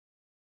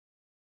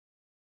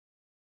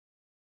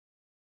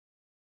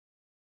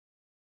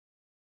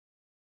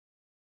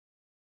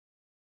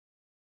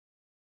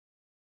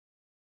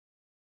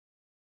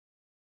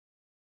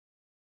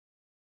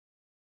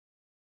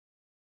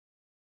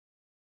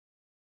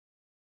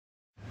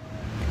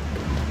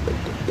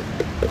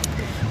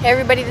Hey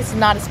everybody, this is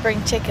Not a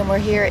Spring Chick, and we're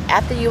here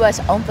at the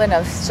U.S. Open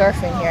of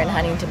Surfing here in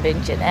Huntington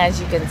Beach. And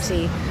as you can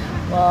see,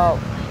 well,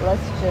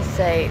 let's just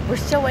say we're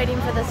still waiting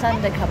for the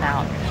sun to come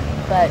out.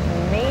 But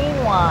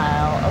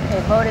meanwhile, okay,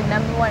 voted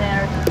 #1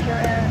 energy, pure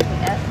energy,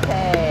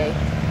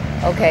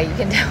 SK. Okay, you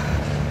can tell.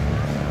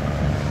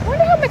 I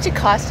wonder how much it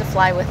costs to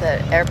fly with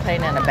an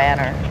airplane and a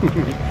banner.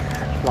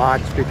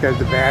 Lots, because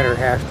the banner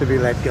has to be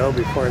let go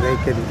before they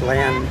can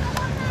land.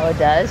 Oh, it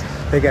does?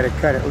 They got to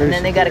cut it loose. And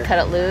then they got to cut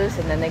it loose,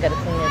 and then they got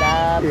to clean it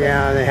up.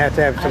 Yeah, they have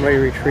to have somebody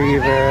retrieve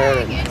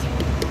it.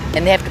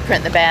 And they have to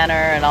print the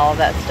banner and all of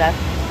that stuff.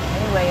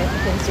 Anyway, as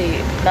you can see,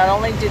 not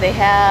only do they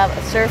have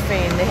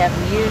surfing, they have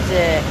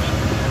music,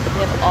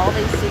 they have all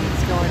these things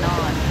going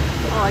on.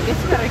 Oh, I guess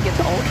you better get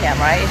to Oldecam,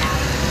 right?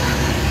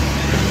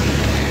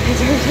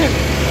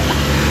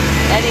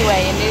 Anyway,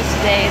 in news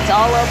today, it's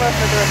all over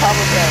for the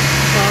Republicans.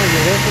 Oh, you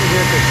listen to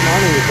it this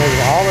morning because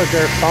of all of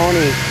their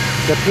phony.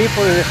 The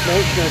people in this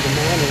nation are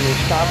demanding they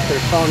stop their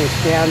phony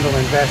scandal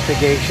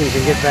investigations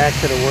and get back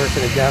to the work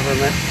of the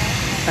government.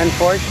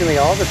 Unfortunately,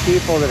 all the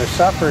people that have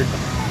suffered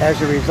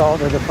as a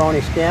result of the phony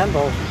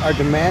scandals are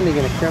demanding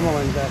a criminal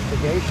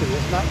investigation.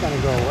 It's not going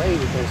to go away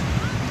because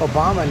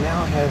Obama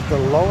now has the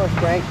lowest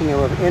ranking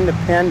of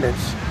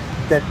independence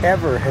that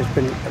ever has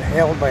been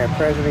held by a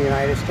president of the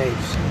United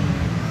States.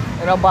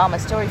 And Obama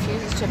still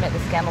refuses to admit the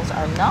scandals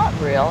are not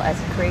real as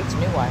he creates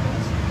new ones.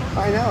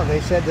 I know.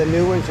 They said the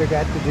new ones are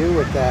got to do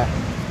with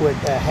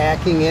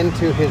hacking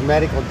into his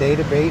medical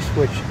database,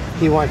 which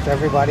he wants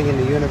everybody in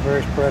the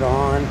universe put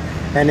on.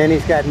 And then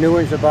he's got new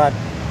ones about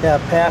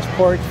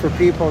passports for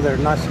people that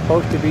are not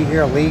supposed to be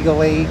here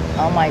legally.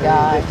 Oh my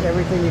God! Just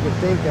everything you can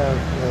think of.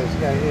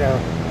 You know,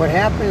 what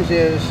happens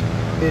is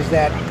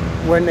that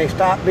when they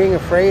stop being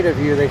afraid of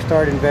you, they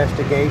start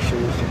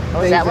investigations.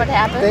 Oh, is that what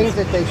happens? Things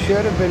that they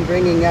should have been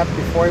bringing up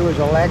before he was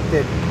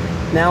elected.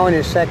 Now in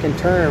his second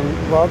term,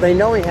 well, they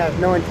know he has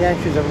no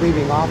intentions of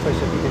leaving office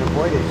if he can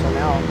avoid it, so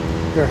now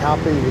they're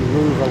helping him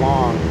move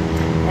along.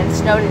 And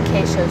Snowden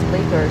case shows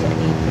leakers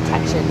need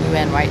protection,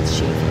 UN rights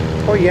chief.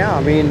 Oh yeah,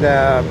 I mean,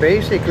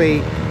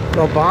 basically,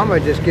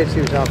 Obama just gets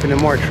himself into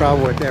more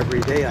trouble with every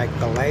day, like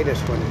the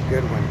latest one, a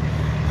good one.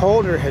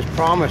 Holder has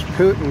promised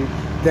Putin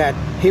that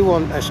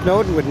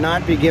Snowden would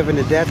not be given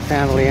the death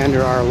penalty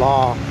under our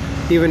law,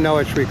 even though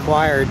it's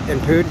required,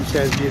 and Putin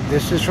says,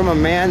 this is from a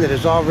man that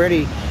is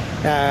already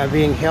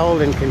being held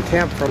in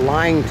contempt for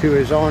lying to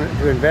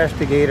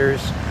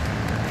investigators.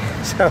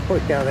 So,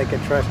 yeah, they can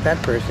trust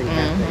that person,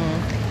 can't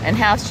they? And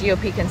House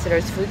GOP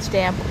considers food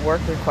stamp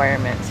work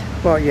requirements.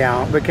 Well,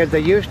 yeah, because they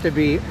used to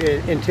be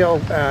until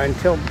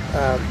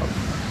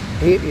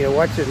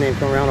what's his name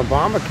came around,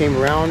 Obama came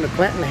around,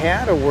 Clinton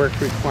had a work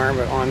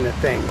requirement on the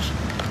things.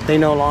 They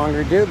no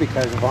longer do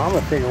because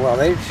Obama figured, well,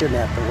 they shouldn't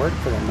have to work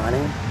for the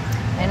money.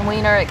 And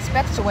Weiner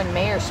expects to win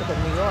mayorship of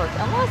New York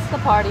unless the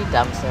party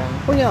dumps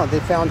him. Well, yeah,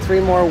 they found 3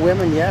 more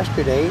women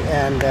yesterday,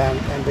 and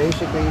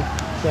basically,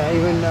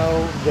 even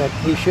though that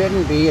he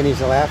shouldn't be, and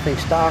he's a laughing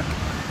stock,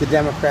 the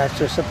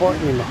Democrats are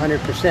supporting him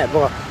 100%.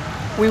 Well,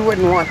 we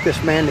wouldn't want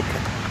this man to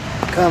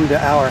come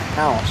to our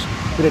house,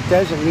 but it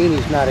doesn't mean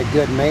he's not a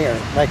good mayor.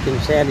 Like in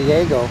San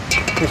Diego,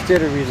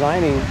 instead of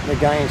resigning, the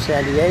guy in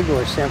San Diego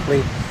is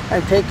simply,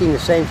 I'm taking the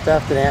same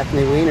stuff that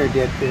Anthony Weiner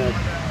did,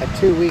 a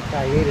 2-week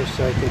hiatus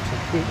so he can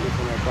keep me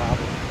from their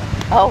problem.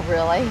 Oh,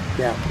 really?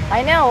 Yeah.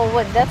 I know.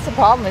 That's the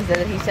problem is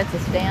that he sets a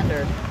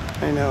standard.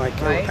 I know. I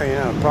can't. Right? I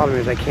know. The problem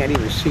is I can't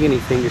even see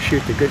anything to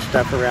shoot the good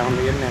stuff around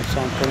me. Isn't that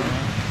something?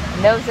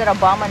 Knows that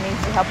Obama needs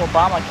to help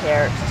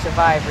Obamacare to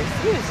survive.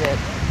 Refuse it.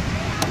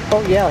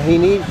 Oh yeah, he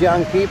needs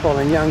young people,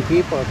 and young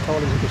people have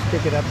told him he can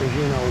stick it up as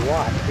you know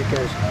what.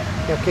 Because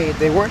okay,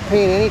 they weren't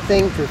paying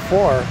anything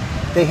before.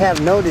 They have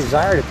no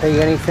desire to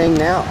pay anything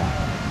now.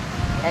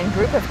 And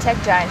group of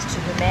tech giants to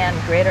demand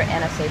greater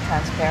NSA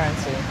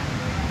transparency.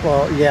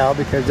 Well, yeah,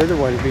 because they're the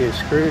ones being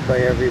screwed by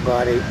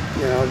everybody.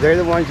 You know, they're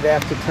the ones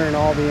that have to turn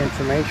all the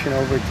information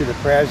over to the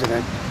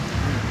president.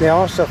 They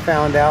also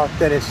found out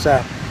that it's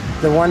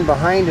the one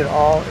behind it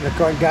all, the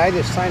guy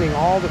that's signing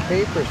all the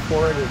papers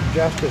for it is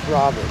Justice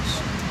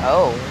Roberts.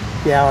 Oh.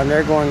 Yeah, and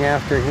they're going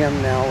after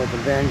him now with a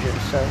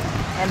vengeance. So.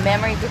 And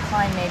memory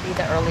decline may be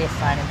the earliest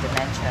sign of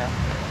dementia.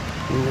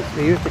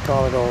 They used to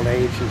call it old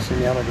age and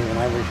senility when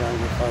I was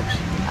younger, folks.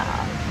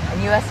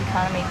 And U.S.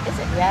 economy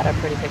isn't yet a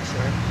pretty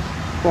picture.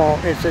 Well,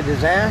 it's a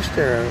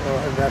disaster.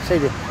 I'll say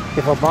that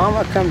if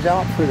Obama comes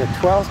out for the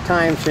 12th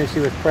time since he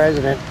was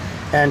president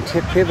and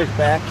pivots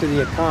back to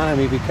the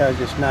economy because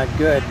it's not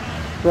good,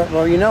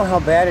 well, you know how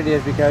bad it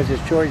is because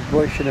it's George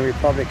Bush and the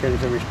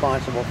Republicans are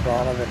responsible for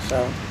all of it.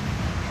 So.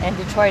 And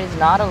Detroit is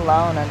not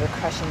alone under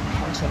crushing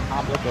pension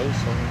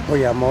obligations. Well,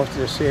 yeah, most of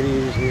the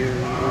cities here,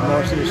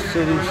 most of the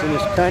cities in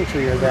this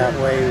country are that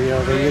way. You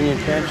know, the union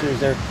pensioners,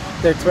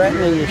 they're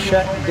threatening to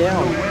shut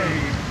down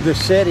the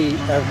city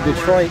of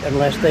Detroit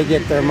unless they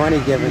get their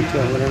money given to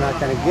them. And they're not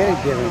going to get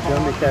it given to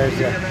them because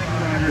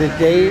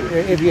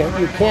if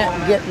you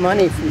can't get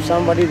money from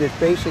somebody that's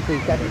basically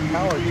got the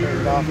power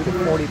turned off to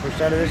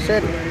 40% of the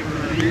city.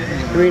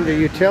 I mean, the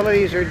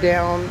utilities are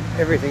down,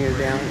 everything is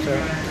down, so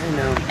I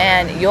know.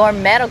 And your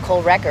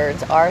medical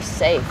records are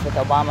safe with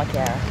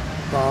Obamacare.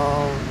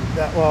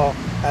 Well,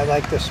 I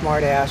like the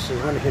smart ass,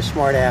 one of his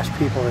smart ass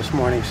people this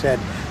morning said,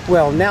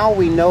 well, now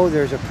we know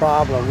there's a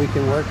problem. We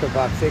can work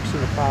about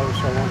fixing the problem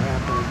so it won't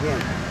happen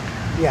again.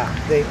 Yeah,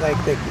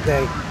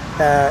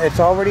 it's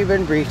already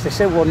been breached. They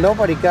said, well,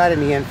 nobody got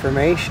any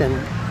information.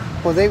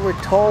 Well, they were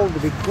told to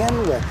begin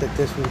with that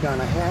this was going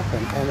to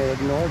happen, and they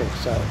ignored it,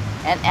 so.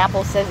 And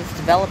Apple says its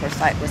developer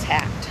site was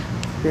hacked.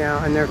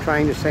 Yeah, and they're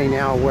trying to say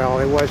now, well,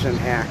 it wasn't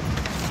hacked.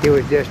 It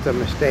was just a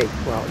mistake.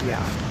 Well,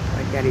 yeah,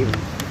 I can't even.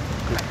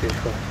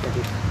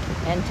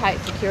 And tight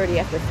security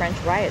after French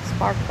riots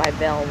sparked by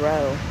Belle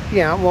Row.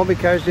 Yeah, well,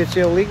 because it's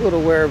illegal to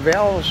wear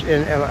veils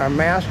or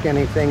mask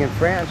anything in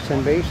France,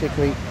 and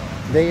basically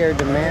they are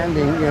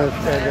demanding,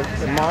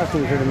 the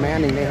Muslims are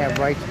demanding they have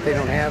rights that they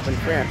don't have in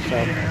France.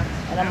 So.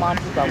 And a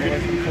Monty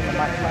bubbleism for the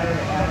Mark Twain.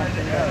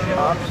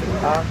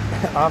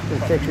 Often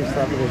fixing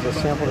something is as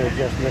simple as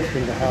just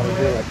listening to how to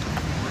do it.